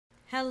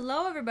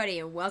Hello everybody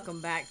and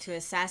welcome back to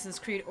Assassin's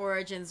Creed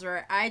Origins,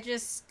 where I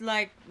just,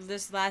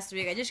 this last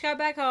week, I just got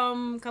back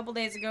home a couple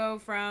days ago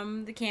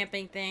from the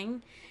camping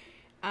thing,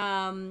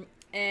 and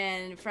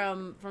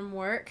from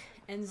work,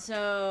 and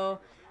so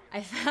I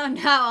found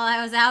out while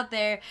I was out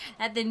there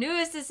that the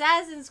newest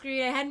Assassin's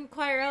Creed, I hadn't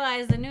quite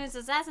realized the newest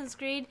Assassin's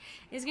Creed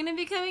is going to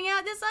be coming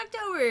out this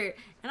October,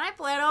 and I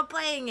plan on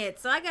playing it,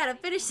 so I gotta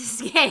finish this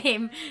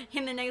game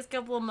in the next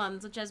couple of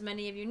months, which, as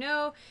many of you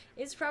know,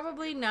 is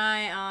probably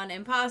nigh on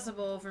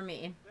impossible for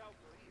me.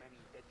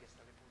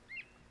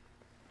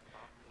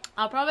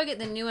 I'll probably get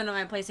the new one on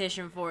my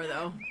PlayStation 4,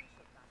 though.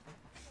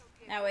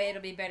 That way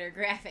it'll be better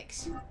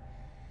graphics.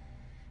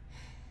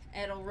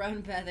 It'll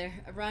run better.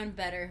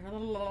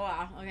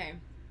 Okay.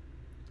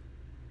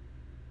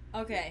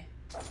 Okay.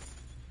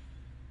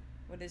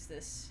 What is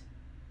this?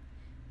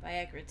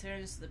 Bayek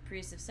returns to the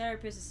priest of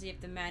Serapis to see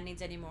if the man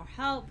needs any more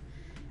help.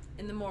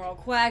 In the moral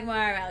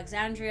quagmire of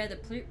Alexandria, the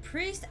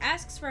priest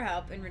asks for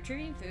help in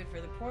retrieving food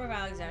for the poor of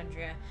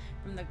Alexandria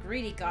from the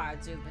greedy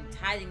gods who have been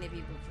tithing the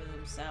people for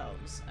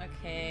themselves.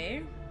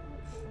 Okay.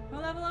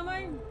 What level am I?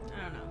 I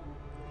don't know.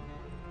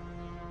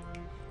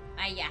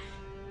 Yeah.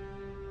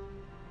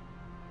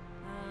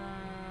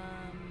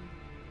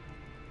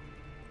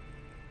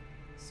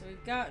 So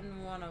we've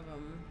gotten one of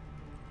them.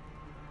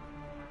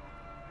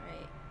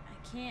 Right. I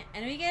can't.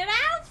 And we get an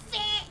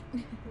outfit!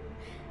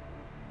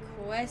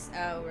 Quest.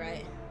 Oh,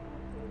 right.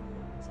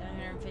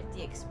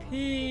 750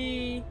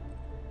 XP.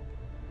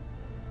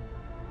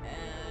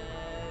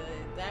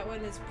 That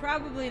one is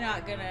probably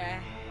not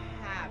gonna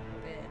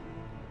happen.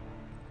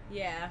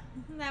 Yeah.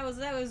 That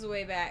was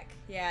way back.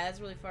 Yeah, that's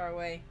really far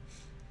away.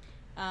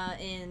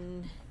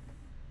 In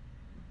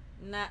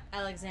not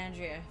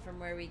Alexandria, from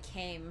where we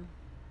came.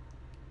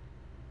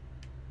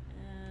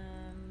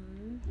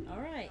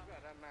 Alright.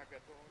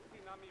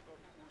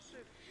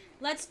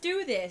 Let's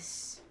do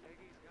this.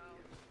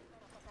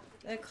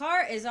 The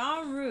cart is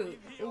en route.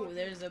 Ooh,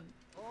 there's a...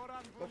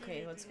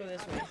 Okay, let's go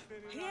this way.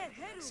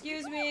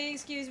 Excuse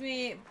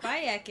me.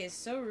 Bayek is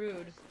so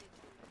rude.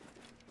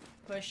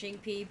 Pushing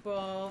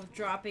people,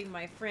 dropping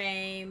my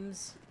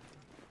frames.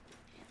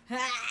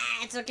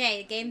 It's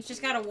okay, the game's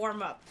just gotta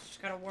warm up. Just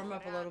gotta warm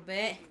up a little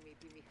bit.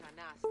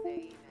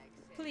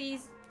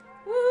 Please.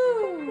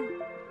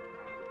 Woo!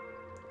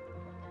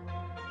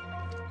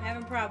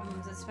 Having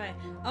problems, that's fine.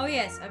 Oh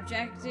yes,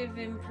 objective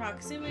in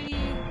proximity.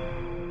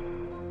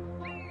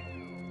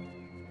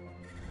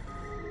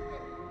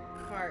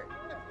 Cart.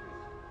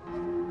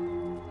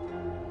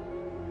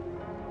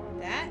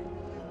 That?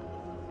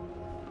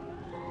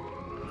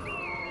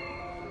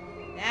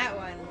 That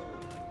one.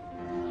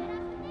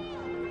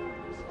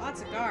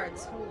 Lots of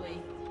guards,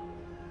 holy.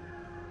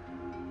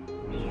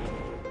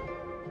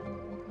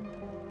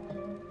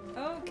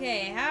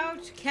 Okay, how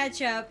to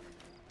catch up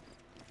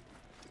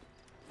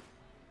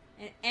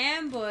and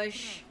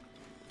ambush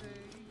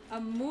a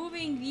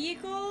moving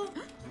vehicle?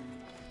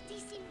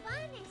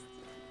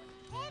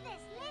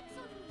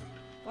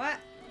 What?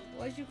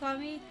 What'd you call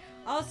me?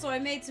 Also, I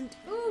made some...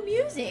 Ooh,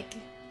 music!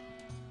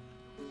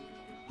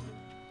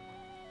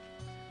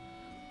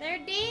 They're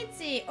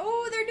dancing!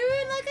 Oh, they're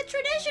doing like a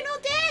traditional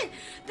dance!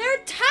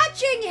 They're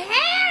touching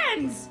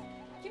hands!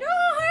 You know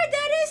how hard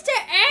that is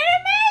to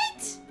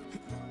animate?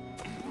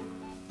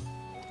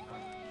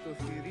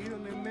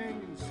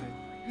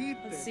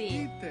 Let's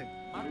see.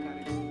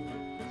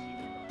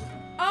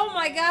 Oh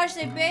my gosh,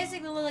 they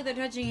basically look like they're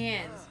touching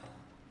hands.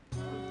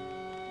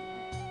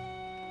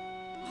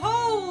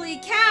 Holy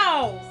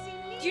cow!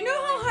 Do you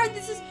know how hard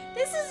this is?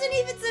 This isn't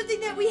even something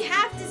that we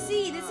have to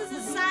see. This is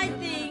a side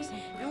thing,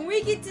 and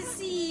we get to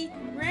see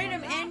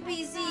random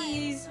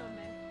NPCs,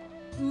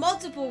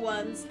 multiple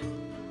ones,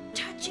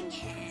 touching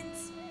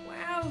hands.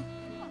 Wow.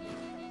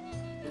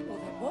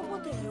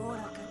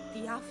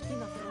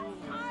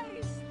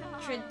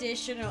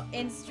 Traditional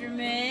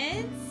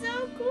instruments.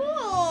 So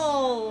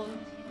cool.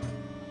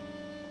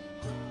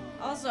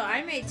 Also,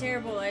 I made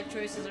terrible life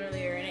choices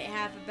earlier and ate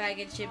half a bag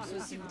of chips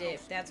with some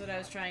dip. That's what I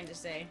was trying to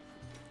say.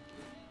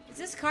 Is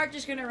this cart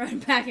just gonna run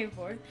back and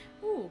forth?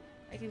 Ooh,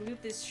 I can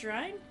loot this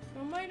shrine?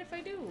 Don't mind if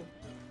I do.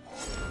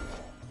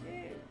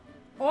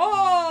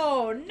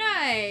 Oh,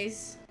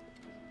 nice!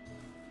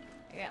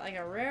 I got like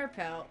a rare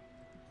pelt.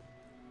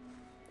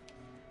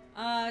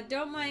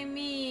 Don't mind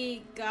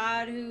me,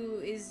 God who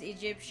is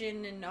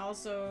Egyptian and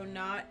also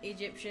not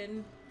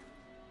Egyptian.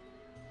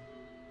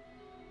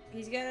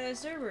 He's got a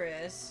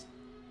Cerberus.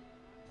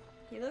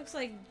 He looks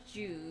like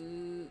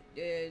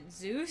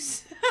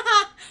Zeus?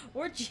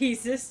 Or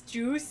Jesus.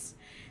 Jesus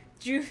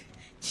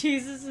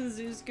and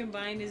Zeus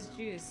combined as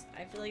juice.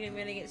 I feel like I'm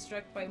gonna get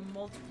struck by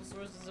multiple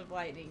sources of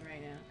lightning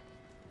right now.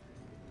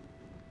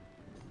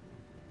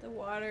 The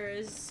water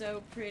is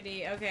so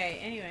pretty. Okay,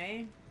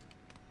 anyway.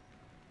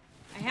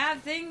 I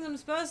have things I'm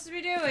supposed to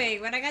be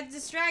doing, but I got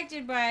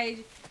distracted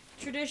by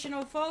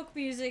traditional folk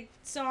music,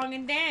 song,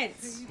 and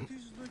dance.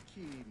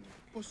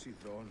 What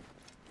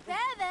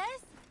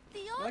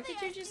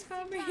did you just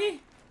call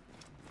me?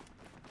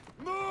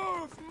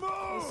 Move!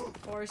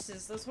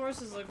 Those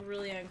horses look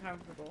really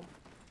uncomfortable.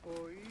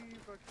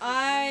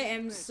 I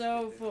am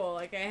so full.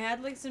 Like, I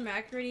had, like, some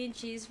macaroni and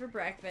cheese for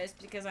breakfast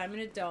because I'm an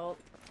adult.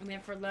 And then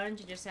for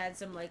lunch, I just had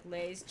some, like,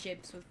 Lay's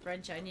chips with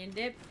French onion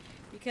dip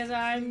because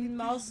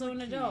I'm also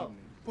an adult.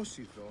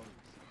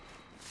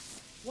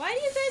 Why do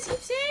you guys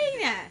keep saying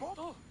that? What?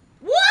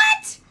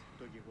 What?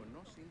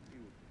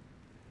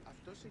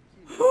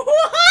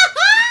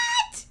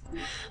 I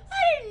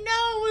didn't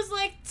know it was,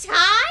 like,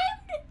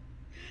 timed?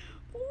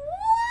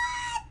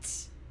 What?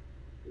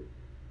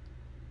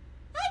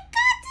 I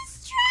got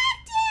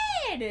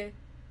distracted!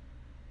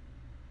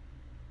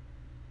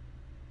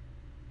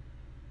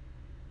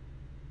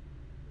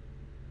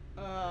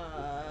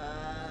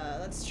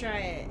 Let's try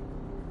it.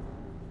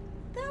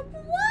 The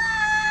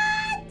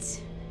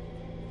what?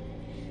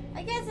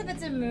 I guess if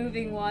it's a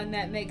moving one,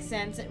 that makes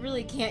sense. It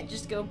really can't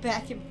just go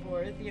back and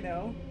forth, you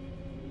know?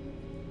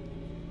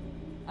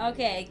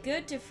 Okay,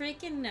 good to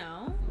freaking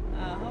know.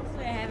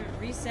 Hopefully I haven't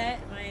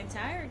reset my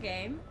entire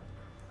game.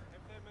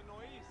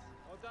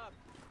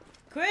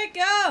 Quick,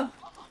 go!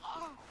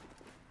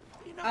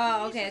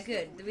 Oh, okay,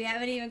 good. We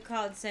haven't even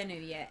called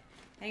Senu yet.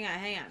 Hang on,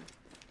 hang on.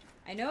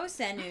 I know,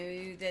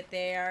 Senu, that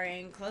they are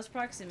in close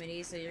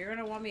proximity, so you're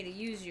gonna want me to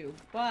use you,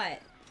 but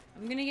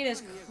I'm gonna get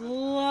as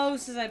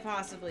close as I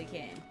possibly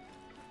can.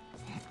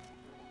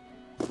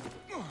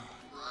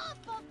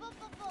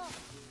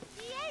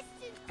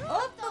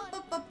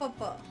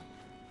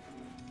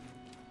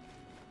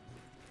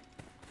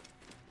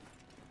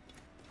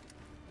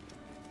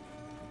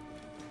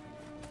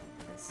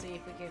 Let's see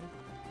if we can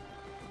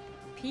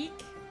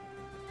peek.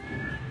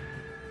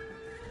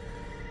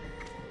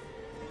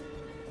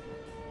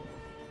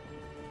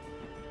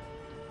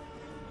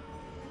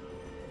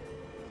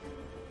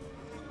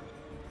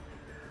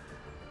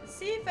 Let's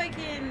see if I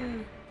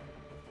can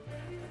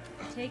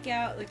take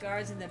out the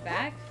guards in the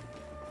back.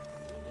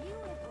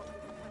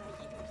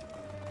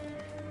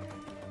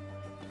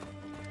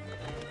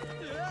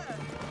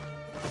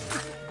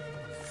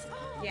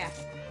 Yeah.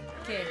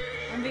 Okay.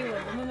 One by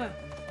one.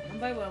 One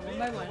by one. One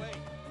by one.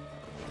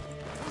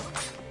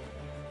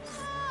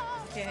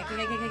 Okay.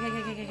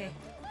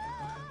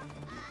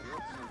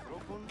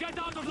 Get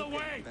out of the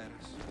way!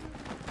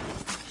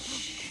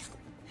 Shh.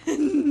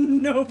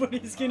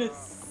 Nobody's gonna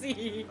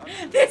see.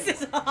 This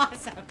is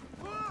awesome.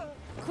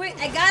 Quick,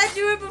 I gotta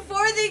do it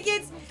before they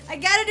get. I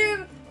gotta do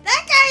it.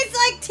 That guy's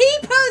like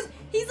T-pose.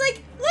 He's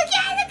like, look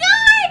at the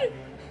guard.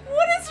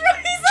 What is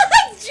wrong? He's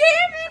like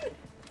jamming.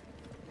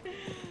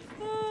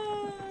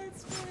 Oh,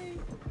 it's funny.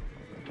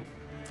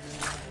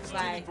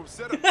 Bye. From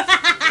you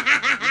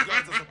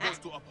guys are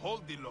supposed to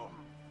uphold the law.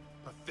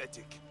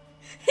 Pathetic.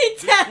 He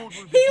to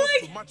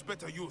much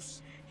better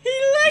use. He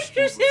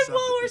lectures him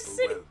while we're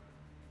sitting.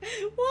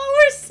 While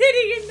we're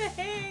sitting in the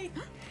hay.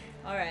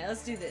 All right,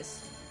 let's do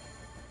this.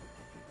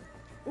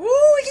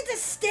 Ooh, we get to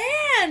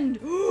stand.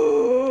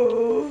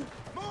 Ooh.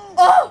 Move,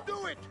 oh.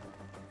 Do it.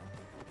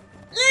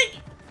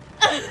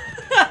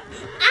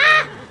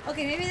 Ah!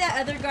 Okay, maybe that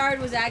other guard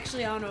was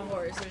actually on a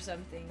horse or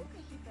something.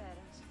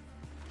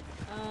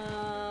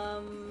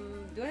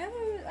 Do I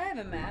have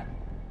a map?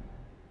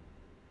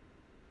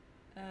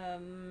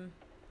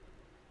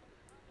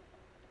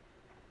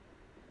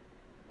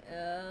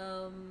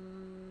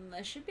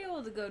 I should be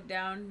able to go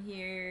down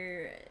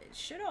here. It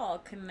should all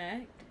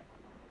connect.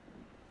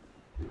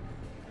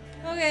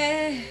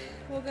 Okay,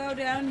 we'll go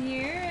down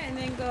here and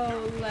then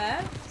go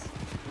left.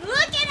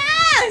 Look at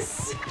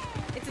us!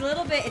 It's a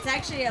little bit, it's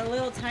actually a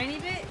little tiny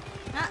bit,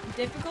 not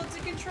difficult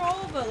to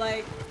control, but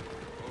like,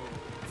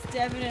 it's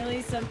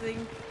definitely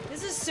something.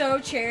 This is so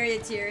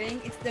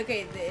charioteering. It's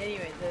okay.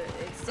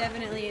 It's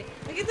definitely.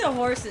 Look at the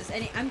horses.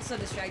 I'm so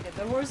distracted.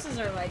 The horses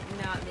are like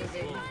not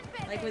moving.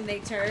 Like when they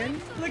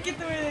turn. Look at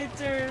the way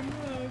they turn.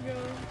 Oh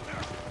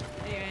god.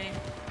 Anyway,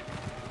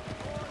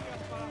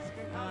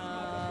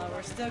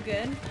 we're still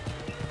good.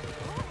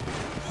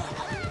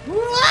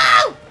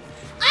 Whoa!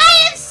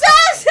 I am so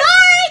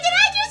sorry. Did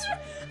I just?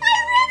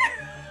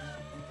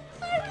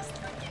 I was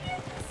looking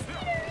at the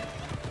scenery.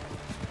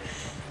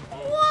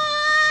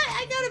 What?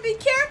 I gotta be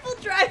careful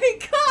driving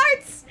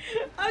carts.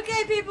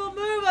 Okay, people,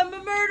 move. I'm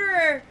a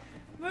murderer.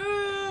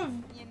 Move.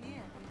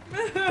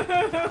 Move.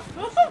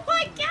 Oh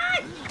my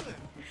god.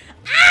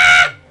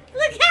 Ah!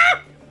 Look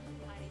out.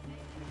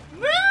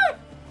 Move.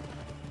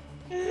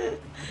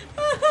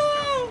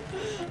 Oh,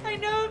 I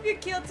know if you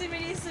kill too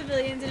many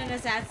civilians in an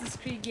Assassin's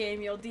Creed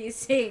game, you'll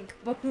desync.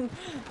 But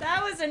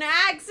that was an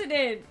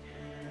accident.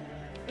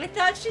 I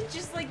thought she'd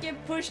just like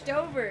get pushed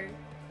over.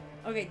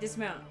 Okay,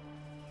 dismount.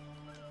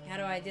 How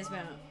do I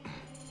dismount?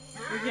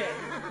 Okay.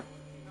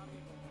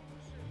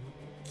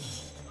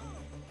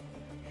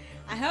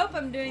 I hope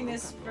I'm doing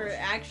this for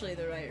actually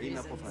the right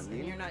reasons,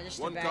 and you're not just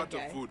a bad guy. 1 cart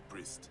of food,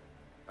 priest,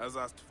 as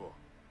asked for.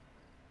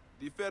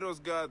 The Pharaoh's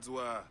guards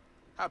were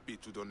happy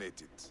to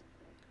donate it.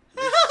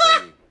 This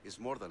study is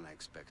more than I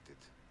expected.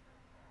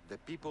 The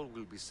people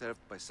will be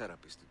served by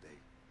therapists today.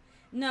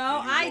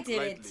 No, I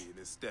did it. In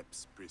his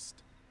steps,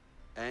 priest.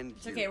 And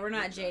it's okay, we're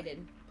not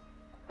jaded.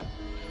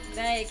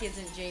 Bayek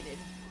isn't jaded.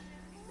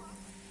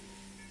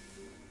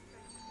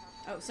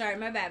 Oh, sorry,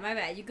 my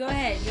bad. You go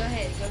ahead, go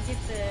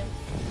get the...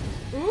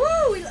 Ooh!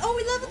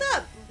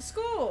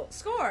 Cool.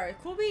 Score.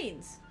 Cool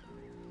beans.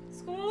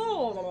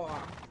 Score.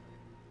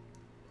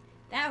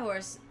 That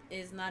horse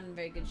is not in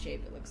very good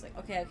shape, it looks like.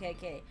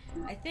 Okay.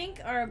 I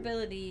think our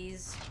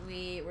abilities,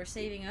 we're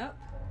saving up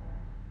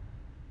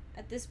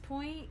at this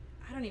point.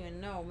 I don't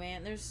even know,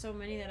 man. There's so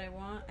many that I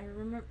want. I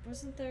remember,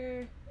 wasn't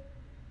there...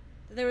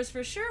 There was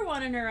for sure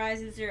one in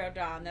Horizon Zero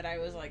Dawn that I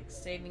was, like,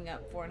 saving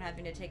up for and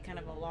having to take kind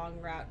of a long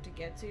route to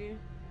get to.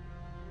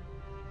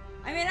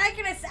 I mean, I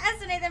can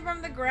assassinate them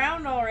from the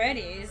ground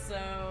already, so...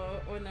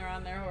 When they're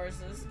on their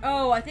horses.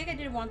 Oh, I think I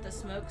did want the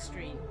smoke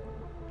screen.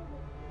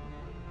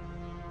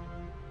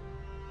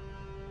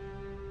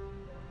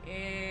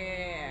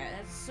 Yeah,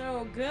 that's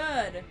so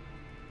good.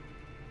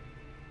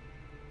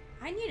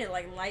 I need to,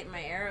 like, light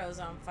my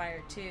arrows on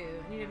fire,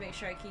 too. I need to make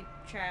sure I keep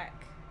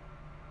track.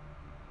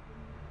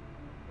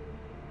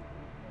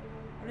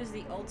 What is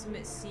the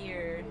ultimate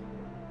seer?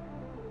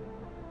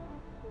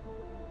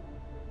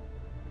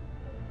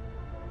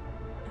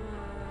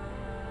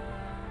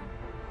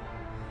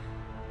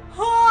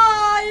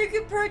 Oh, you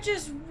can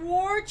purchase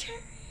war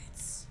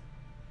chariots.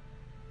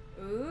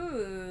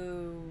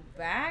 Ooh,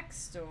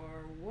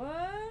 backstore.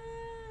 What?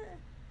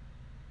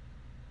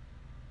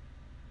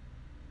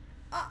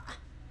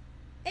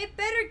 It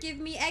better give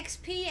me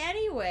XP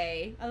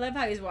anyway. I love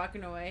how he's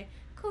walking away.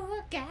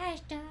 Cool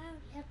guys, don't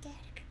look at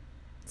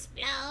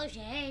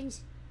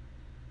explosions.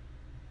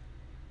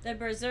 The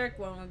Berserk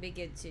one would be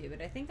good too,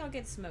 but I think I'll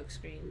get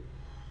Smokescreen.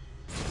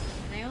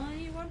 And I only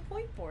need 1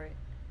 point for it.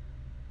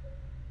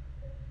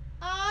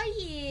 Oh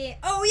yeah!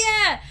 Oh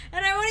yeah!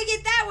 And I want to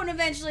get that one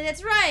eventually,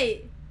 that's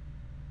right!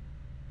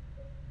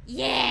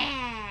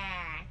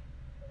 Yeah!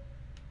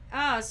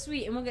 Oh,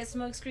 sweet, and we'll get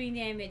Smokescreen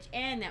damage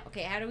and that.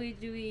 Okay, how do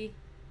we...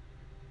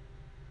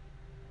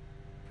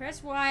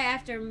 Press Y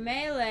after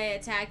melee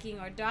attacking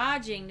or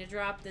dodging to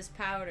drop this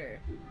powder.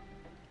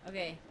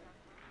 Okay.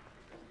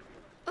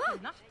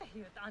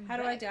 How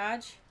do I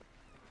dodge?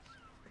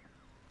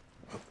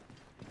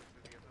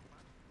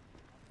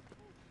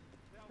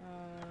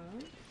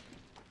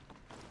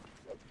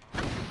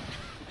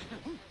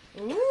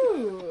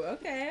 Ooh,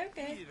 okay.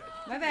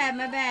 My bad,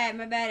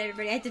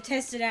 everybody. I had to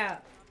test it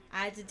out.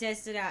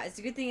 It's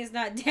a good thing it's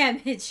not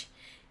damage.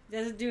 It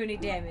doesn't do any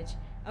damage.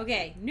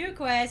 Okay, new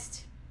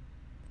quest.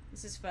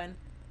 This is fun.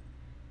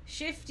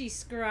 Shifty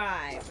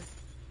Scribe.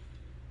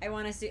 I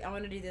want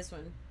to do this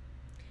one.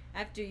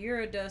 After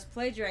Eurodos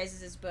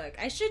plagiarizes his book.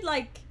 I should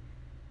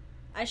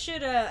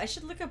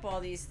look up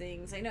all these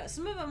things. I know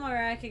some of them I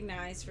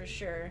recognize for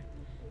sure.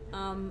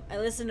 I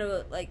listen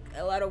to like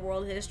a lot of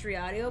world history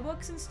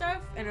audiobooks and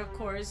stuff, and of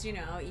course, you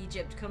know,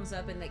 Egypt comes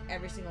up in like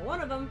every single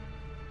one of them.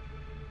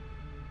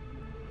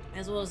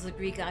 As well as the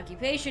Greek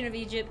occupation of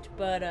Egypt,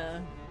 but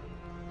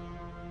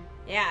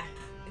yeah,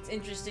 it's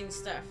interesting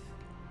stuff.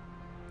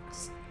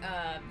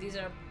 These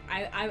are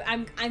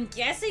I'm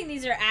guessing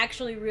these are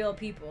actually real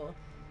people.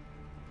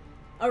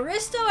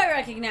 Aristo I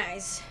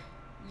recognize.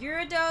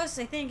 Eurodos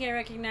I think I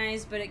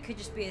recognize, but it could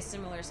just be a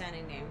similar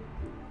sounding name.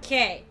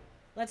 Okay,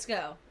 let's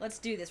go. Let's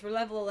do this. We're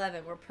level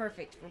 11. We're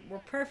perfect. We're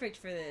perfect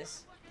for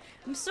this.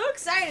 I'm so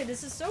excited.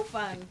 This is so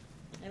fun.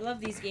 I love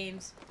these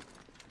games.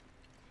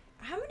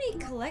 How many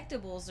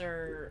collectibles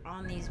are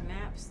on these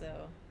maps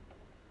though?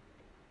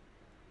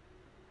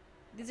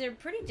 These are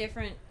pretty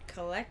different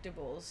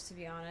collectibles, to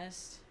be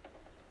honest.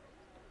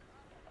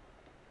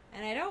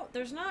 And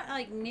there's not,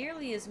 like,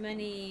 nearly as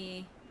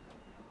many...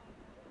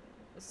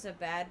 This is a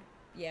bad,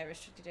 yeah,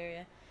 restricted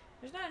area.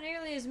 There's not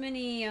nearly as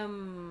many,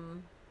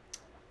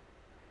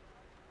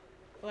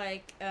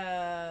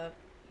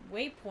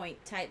 waypoint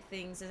type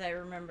things as I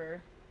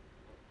remember.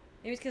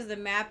 Maybe it's because the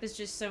map is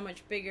just so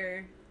much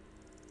bigger.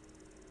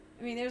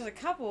 I mean, there's a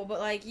couple, but,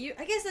 like,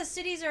 I guess the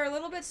cities are a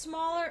little bit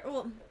smaller.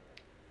 Well...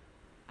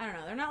 I don't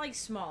know, they're not like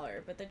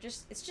smaller, but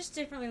it's just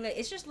differently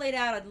it's just laid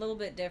out a little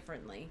bit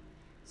differently.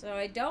 So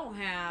I don't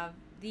have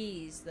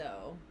these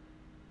though.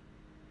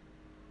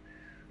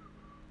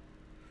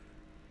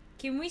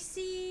 Can we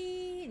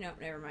see?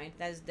 Nope, never mind.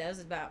 That was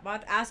about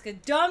to ask a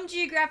dumb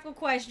geographical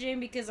question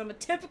because I'm a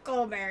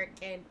typical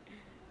American.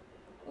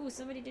 Oh,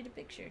 somebody did a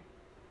picture.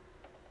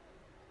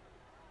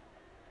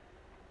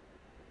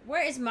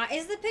 Where is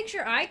the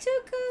picture I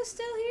took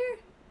still here?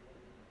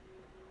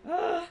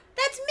 Oh,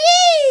 that's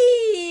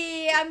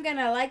me! I'm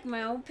gonna like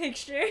my own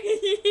picture.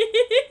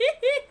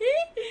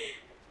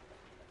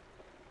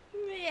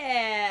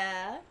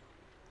 Yeah.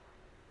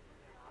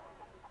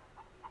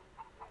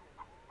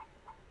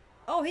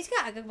 Oh, he's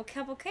got a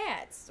couple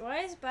cats. Why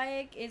is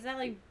Bayek... Is that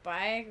like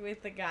Bayek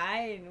with the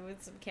guy and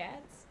with some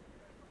cats?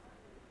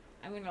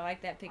 I'm gonna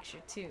like that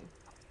picture too.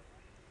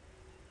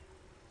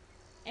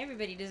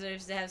 Everybody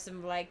deserves to have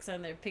some likes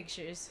on their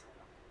pictures.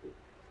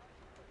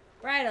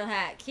 Bridal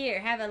hack. Here,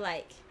 have a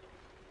like.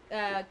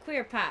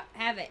 Queer pop.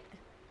 Have it.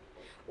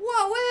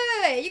 Whoa,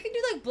 wait. You can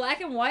do like black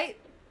and white?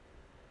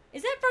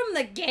 Is that from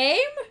the game?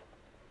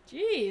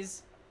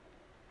 Jeez.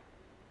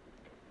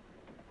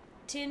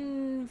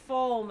 Tin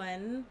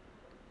Folman.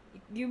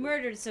 You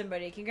murdered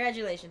somebody.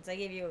 Congratulations. I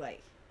gave you a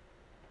like.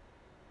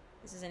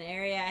 This is an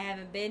area I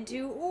haven't been to.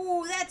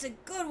 Ooh, that's a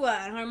good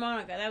one.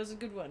 Harmonica. That was a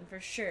good one for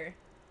sure.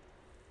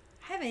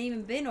 I haven't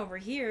even been over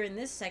here in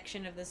this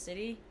section of the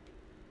city.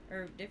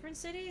 Or different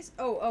cities?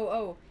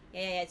 Oh.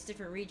 Yeah, it's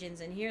different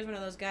regions. And here's one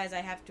of those guys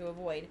I have to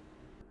avoid.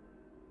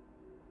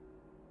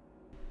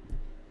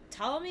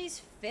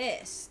 Ptolemy's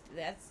Fist.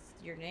 That's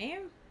your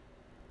name?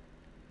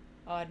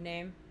 Odd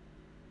name.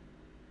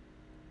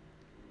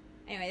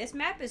 Anyway, this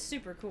map is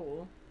super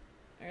cool.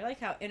 I like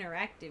how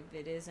interactive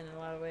it is in a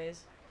lot of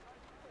ways.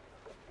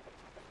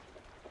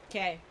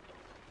 Okay.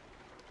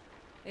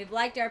 We've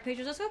liked our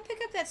pictures. Let's go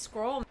pick up that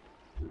scroll.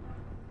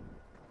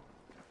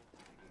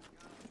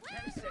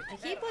 I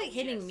keep like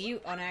hitting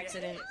mute on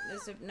accident.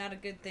 This is not a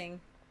good thing.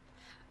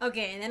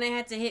 Okay, and then I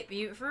had to hit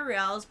mute for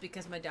reals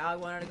because my dog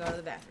wanted to go to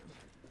the bathroom.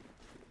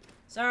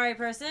 Sorry,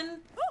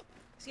 person.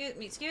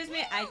 Excuse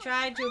me. I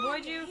tried to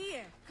avoid you.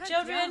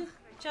 Children.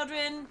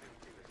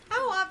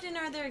 How often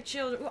are there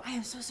children? Oh, I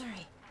am so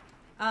sorry.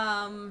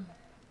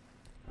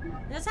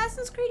 Does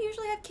Assassin's Creed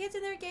usually have kids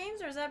in their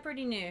games, or is that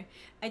pretty new?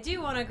 I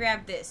do want to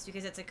grab this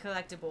because it's a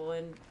collectible,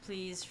 and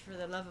please, for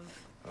the love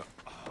of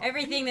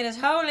everything that is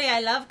holy, I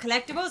love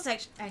collectibles.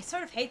 I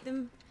sort of hate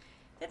them.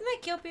 Didn't I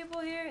kill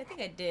people here? I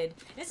think I did.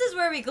 This is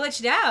where we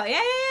glitched out.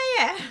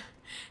 Yeah.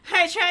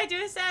 I tried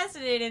to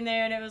assassinate in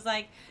there, and it was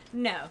like,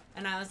 no.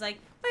 And I was like,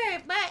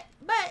 wait, but.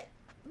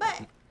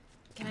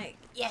 Can I?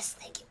 Yes,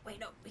 thank you. Wait,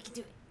 no, we can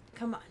do it.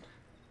 Come on.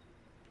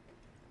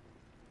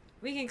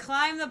 We can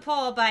climb the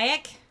pole,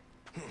 Bayek.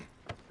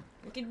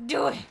 We can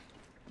do it.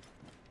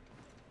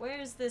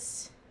 Where's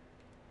this?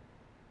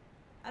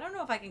 I don't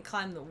know if I can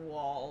climb the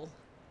wall,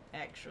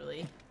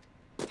 actually.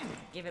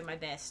 Give it my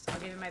best. I'll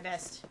give it my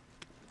best.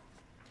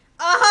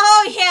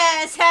 Oh,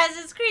 yes!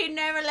 Assassin's Creed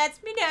never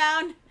lets me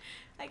down.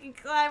 I can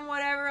climb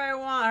whatever I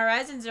want.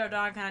 Horizon Zero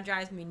Dawn kind of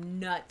drives me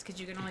nuts because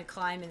you can only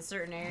climb in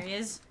certain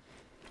areas.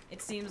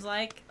 It seems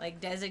like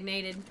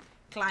designated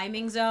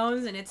climbing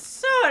zones, and it's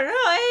so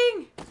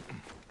annoying.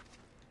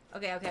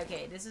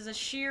 Okay. This is a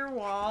sheer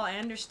wall. I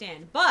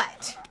understand,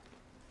 but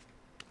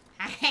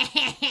I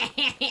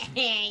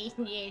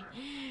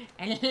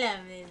love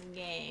this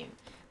game.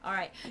 All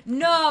right.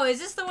 No, is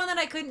this the one that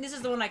I couldn't? This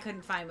is the one I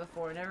couldn't find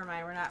before. Never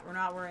mind. We're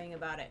not worrying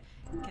about it.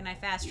 Can I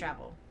fast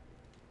travel?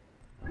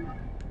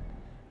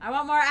 I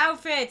want more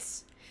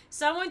outfits.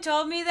 Someone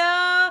told me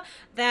though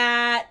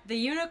that the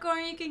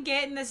unicorn you can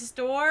get in the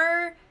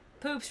store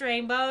poops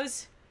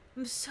rainbows.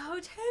 I'm so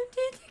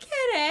tempted to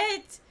get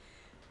it.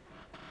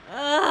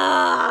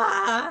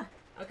 Ugh.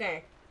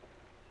 Okay.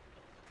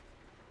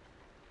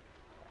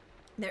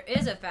 There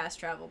is a fast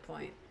travel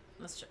point.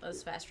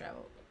 Let's fast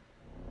travel.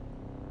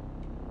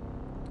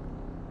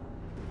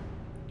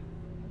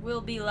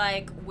 We'll be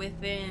like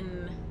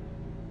within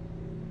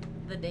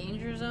the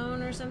danger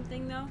zone or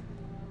something though.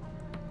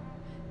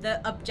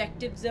 The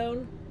objective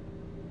zone.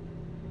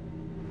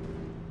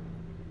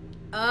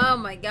 Oh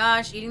my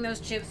gosh, eating those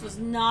chips was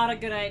not a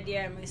good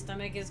idea. My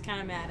stomach is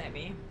kind of mad at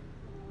me.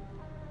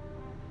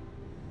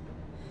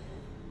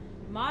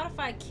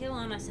 Modify kill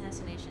on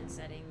assassination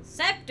settings.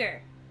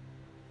 Scepter!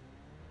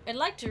 I'd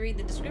like to read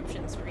the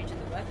descriptions for each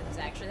of the weapons,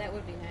 actually. That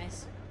would be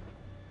nice.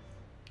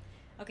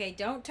 Okay,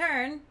 don't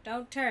turn.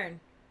 Don't turn.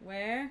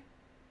 Where?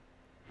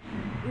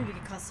 Ooh, we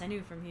can call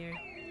Senu from here.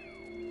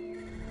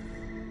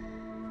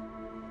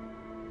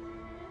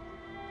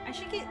 I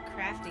should get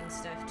crafting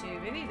stuff, too.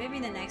 Maybe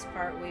in the next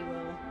part we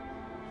will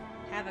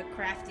have a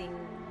crafting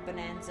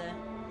bonanza.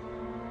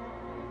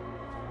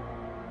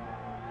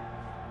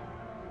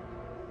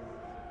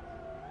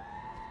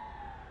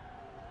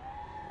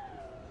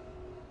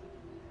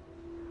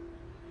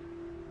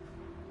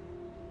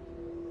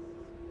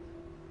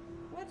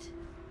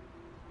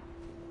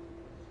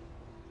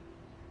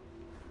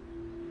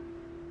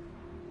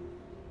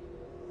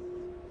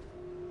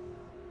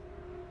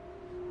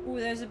 Ooh,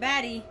 there's a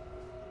baddie.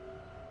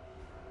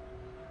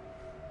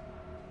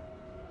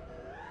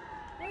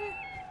 Where?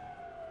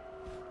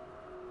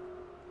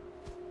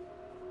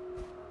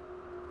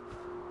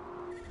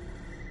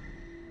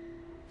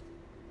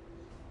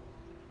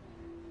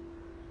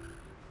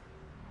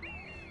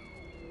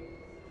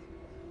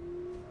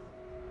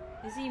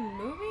 Is he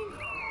moving?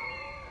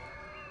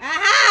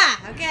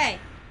 Aha! Okay.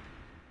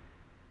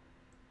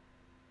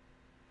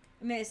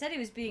 I mean, it said he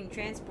was being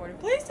transported.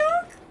 Please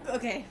don't!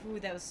 Okay. Ooh,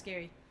 that was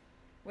scary.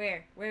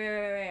 Where?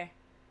 Where?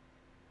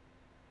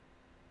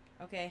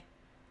 Okay.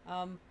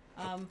 Don't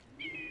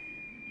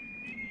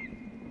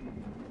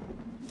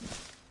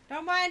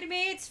mind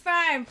me, it's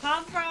fine.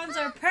 Palm fronds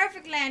are a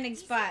perfect landing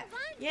spot.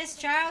 Yes,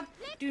 child.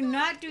 Do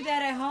not do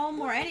that at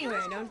home or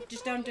anywhere.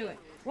 Just don't do it.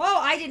 Whoa,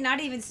 I did not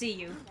even see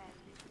you.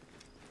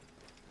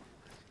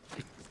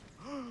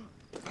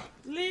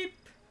 Leap.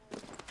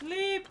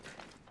 Leap.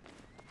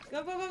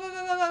 Go.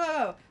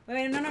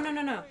 Wait,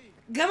 no.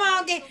 Come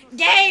on,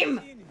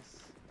 game!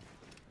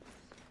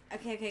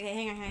 Okay,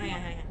 hang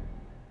on.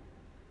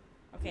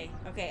 Okay.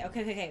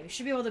 We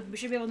should be able to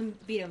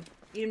beat him.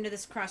 Beat him to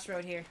this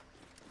crossroad here.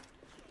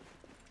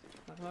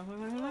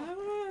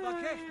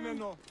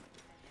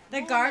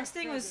 The guards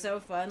thing was so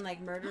fun,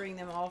 like murdering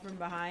them all from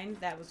behind.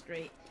 That was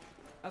great.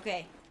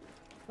 Okay.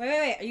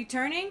 Wait. Are you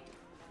turning?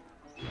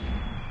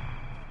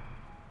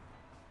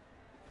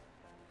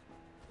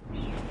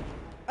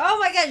 Oh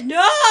my gosh!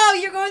 No!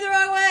 You're going the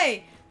wrong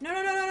way! No!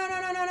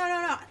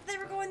 They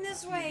were going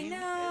this way!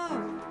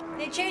 No!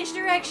 They changed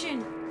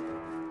direction!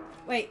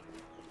 Wait.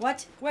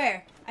 What?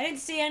 Where? I didn't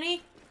see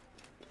any.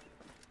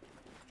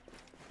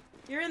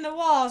 You're in the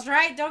walls,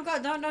 right? Don't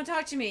go. Don't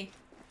talk to me.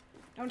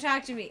 Don't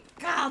talk to me.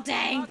 God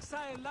dang!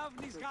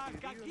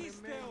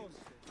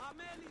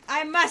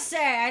 I must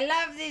say, I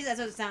love these. That's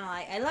what it sounded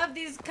like. I love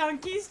these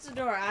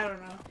conquistador. I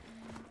don't know.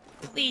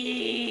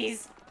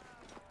 Please.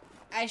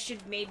 I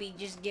should maybe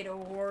just get a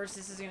horse.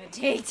 This is gonna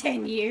take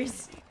 10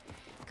 years.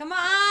 Come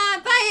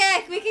on,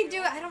 Bayek! We can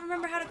do it. I don't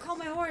remember how to call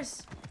my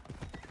horse.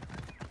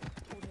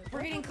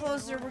 We're getting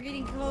closer. We're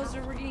getting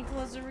closer. We're getting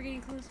closer. We're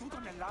getting closer.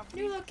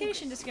 New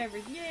location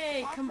discovered.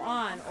 Yay! Come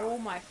on. Oh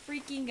my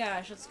freaking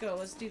gosh. Let's go.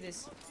 Let's do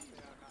this.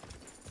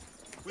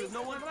 Will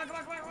no one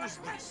who's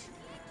this?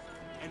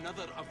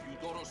 Another of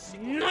Eudoro's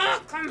secrets? No,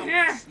 come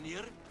here!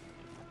 Sneer?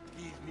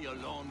 Leave me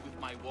alone with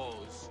my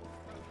woes.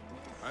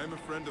 I am a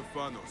friend of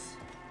Fanos,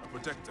 a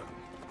protector.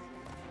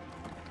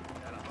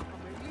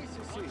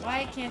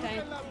 Why can't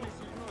I?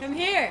 Come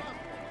here!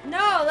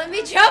 No, let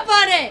me jump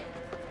on it!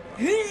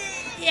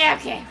 Yeah,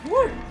 okay.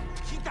 Woo.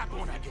 Keep that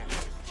one again.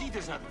 He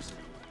deserves.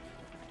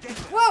 Get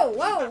Whoa!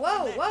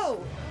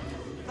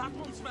 that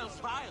one smells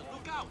vile.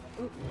 Look out!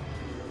 Ooh.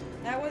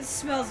 That one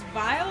smells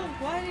vile?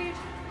 What, dude?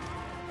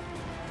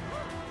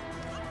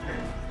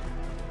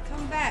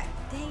 Come back.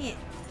 Dang it.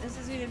 This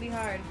is gonna be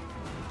hard.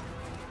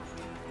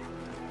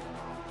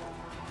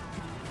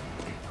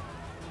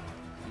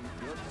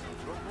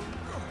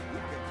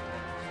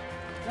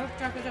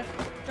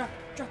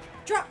 Nope,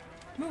 drop.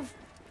 Move.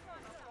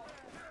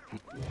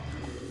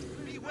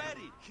 Be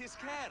wary. He's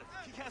scared.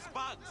 He has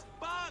bugs.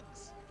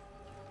 Bugs!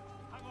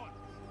 Hang on.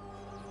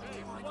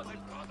 Hey, my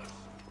brothers.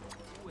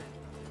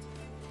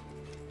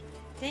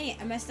 Dang it,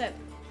 I messed up.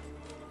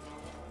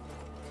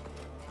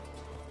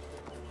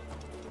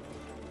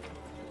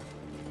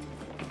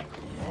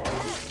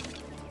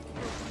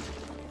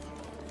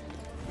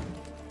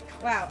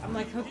 Wow, I'm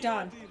like hooked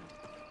on.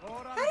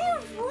 How do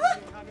you what?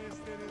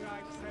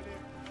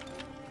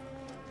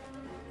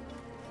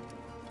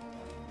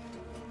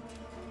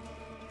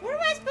 What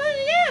am I supposed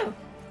to do?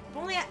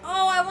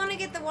 I want to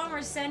get the one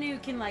where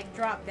Senu can like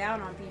drop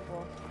down on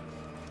people.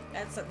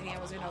 That's something I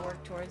was gonna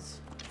work towards.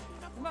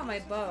 What about my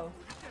bow?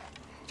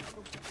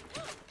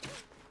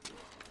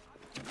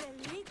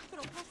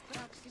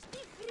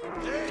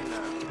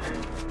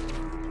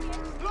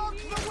 Block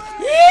the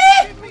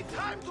way! Give me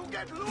time to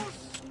get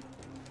loose!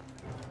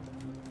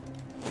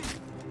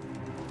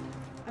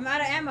 I'm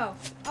out of ammo.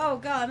 Oh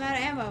god, I'm out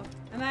of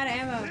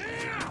ammo.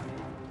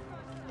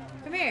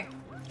 Come here.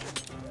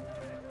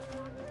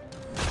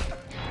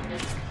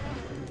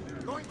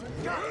 Going to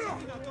die!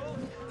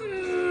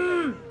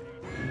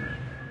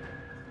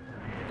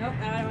 Nope,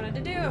 not what I wanted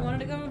to do. I wanted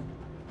to go.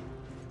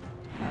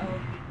 Uh-oh.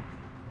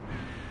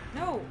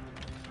 No.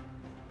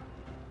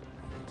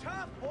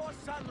 Tough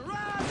horse and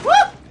run! Woo!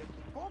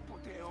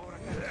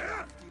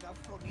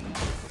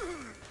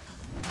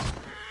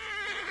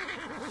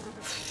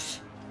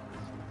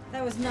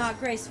 That was not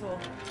graceful.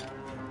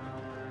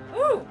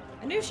 Ooh,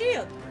 a new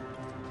shield.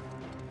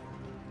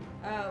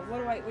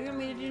 What do you want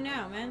me to do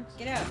now, man?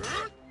 Get out.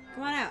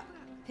 Come on out.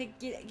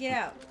 Get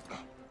out. I'm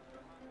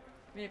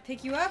gonna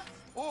pick you up.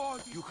 Oh,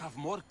 you have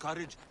more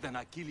courage than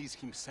Achilles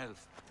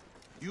himself.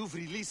 You've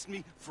released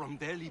me from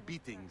daily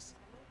beatings.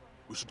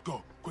 We should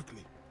go,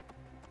 quickly.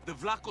 The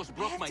Vlachos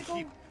broke have my to go.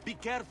 hip. Be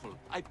careful,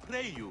 I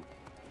pray you.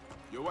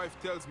 Your wife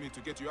tells me to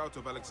get you out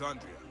of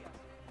Alexandria.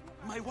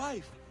 My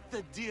wife,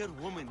 the dear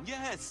woman,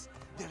 yes.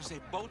 There's a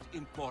boat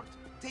in port.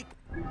 Take...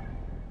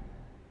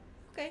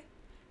 Okay.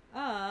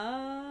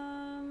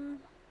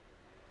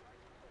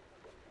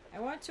 I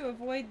want to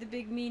avoid the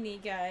big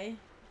meanie guy.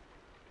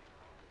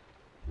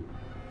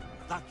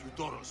 That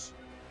Eudoros.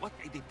 What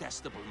a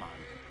detestable man.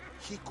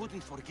 He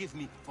couldn't forgive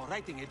me for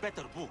writing a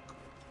better book.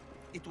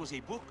 It was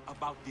a book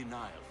about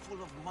denial,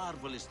 full of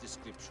marvelous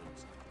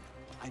descriptions.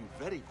 I'm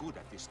very good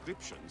at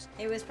descriptions.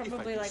 It was if I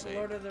probably do like say.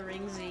 Lord of the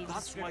Ringsy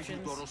That's why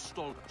descriptions. Eudoros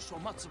stole so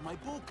much of my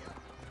book.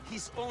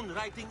 His own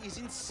writing is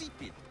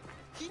insipid.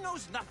 He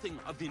knows nothing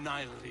of the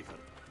Nile River.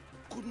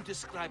 Couldn't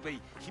describe a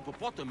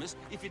hippopotamus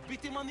if it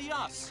bit him on the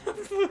ass.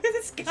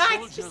 This The guy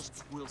soldiers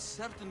will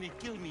certainly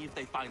kill me if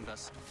they find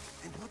us.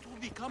 And what will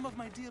become of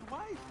my dear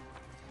wife?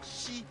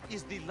 She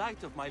is the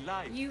light of my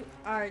life. You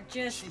are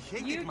just, She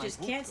hated you my just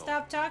book, can't though.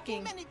 stop Too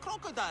talking. many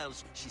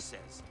crocodiles, she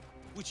says.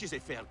 Which is a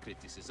fair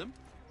criticism.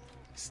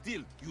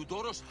 Still,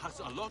 Eudoros has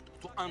a lot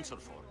to answer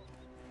for.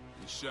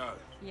 We shall.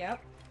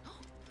 Yep.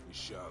 We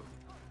shall.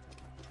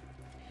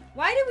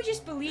 Why do we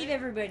just believe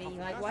everybody?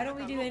 Like, why don't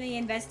we do any I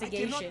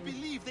investigation? cannot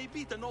believe they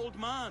beat an old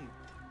man.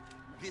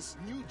 This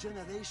new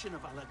generation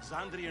of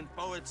Alexandrian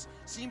poets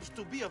seems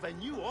to be of a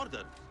new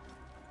order.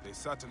 They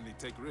certainly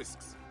take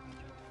risks.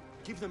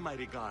 Give them my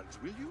regards,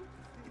 will you?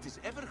 It is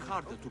ever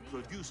harder to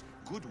produce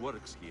good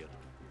works here.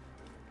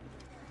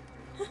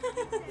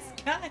 This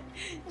guy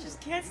just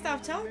can't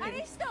stop talking.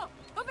 Aristo,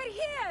 over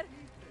here!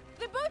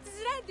 The boat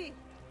is ready.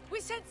 We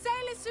set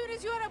sail as soon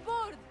as you are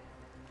aboard.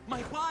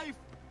 My wife!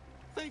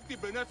 Thank the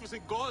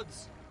beneficent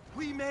gods!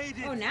 We made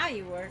it! Oh, now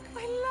you work.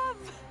 My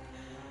love!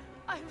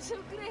 I'm so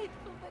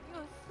grateful that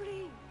you're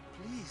free.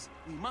 Please,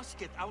 we must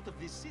get out of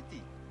this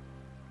city.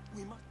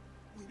 We must...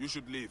 You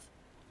should leave.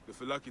 The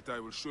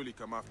Philokitai will surely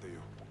come after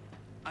you.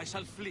 I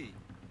shall flee.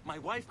 My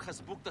wife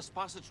has booked us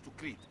passage to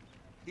Crete.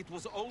 It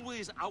was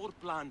always our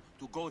plan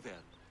to go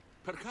there.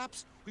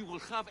 Perhaps we will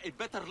have a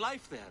better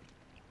life there.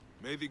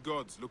 May the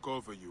gods look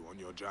over you on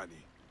your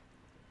journey.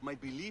 My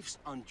beliefs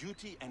on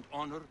duty and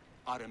honor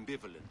are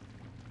ambivalent.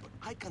 But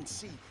I can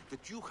see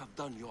that you have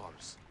done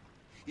yours.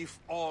 If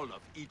all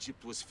of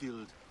Egypt was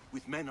filled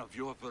with men of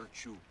your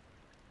virtue,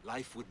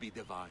 life would be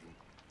divine.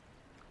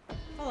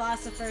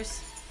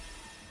 Philosophers.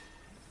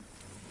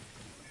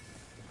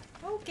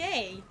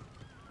 Okay.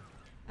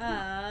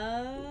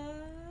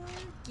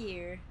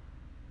 Gear.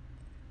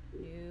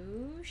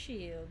 New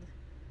shield.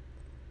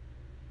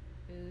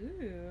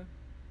 Ooh.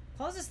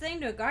 Closest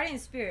thing to a guardian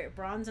spirit.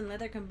 Bronze and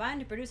leather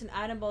combined to produce an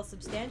item both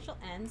substantial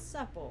and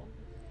supple.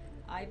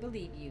 I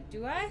believe you.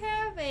 Do I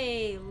have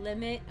a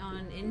limit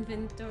on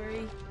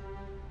inventory?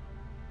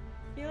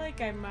 I feel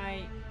like I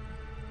might.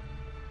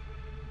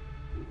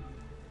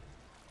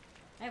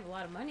 I have a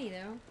lot of money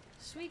though.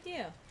 Sweet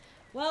deal.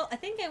 Well, I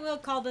think I will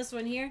call this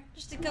one here.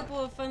 Just a couple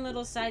of fun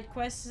little side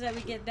quests that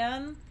we get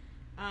done.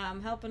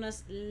 Helping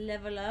us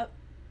level up.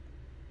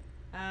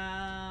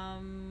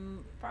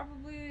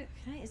 Probably,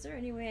 is there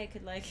any way I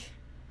could like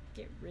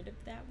get rid of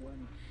that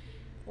one?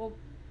 Well,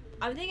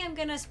 I think I'm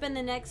gonna spend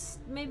the next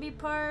maybe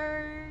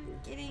part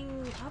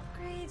getting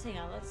upgrades. Hang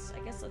on, let's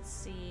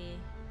see.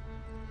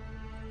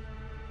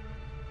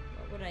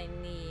 What would I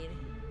need?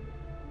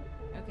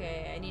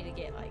 Okay, I need to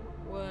get like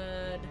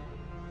wood,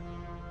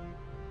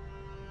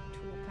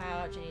 tool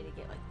pouch. I need to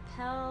get like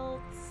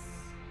pelts.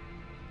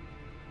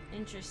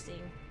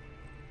 Interesting.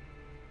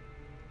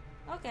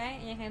 Okay,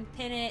 and I can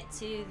pin it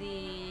to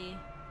the...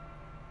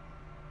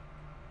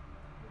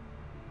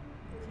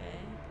 Okay.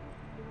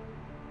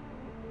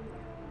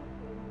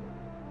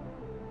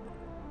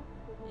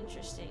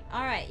 Interesting.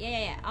 Alright,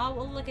 yeah.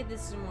 We'll look at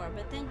this some more.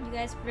 But thank you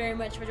guys very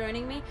much for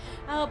joining me.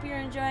 I hope you're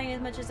enjoying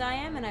as much as I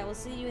am, and I will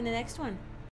see you in the next one.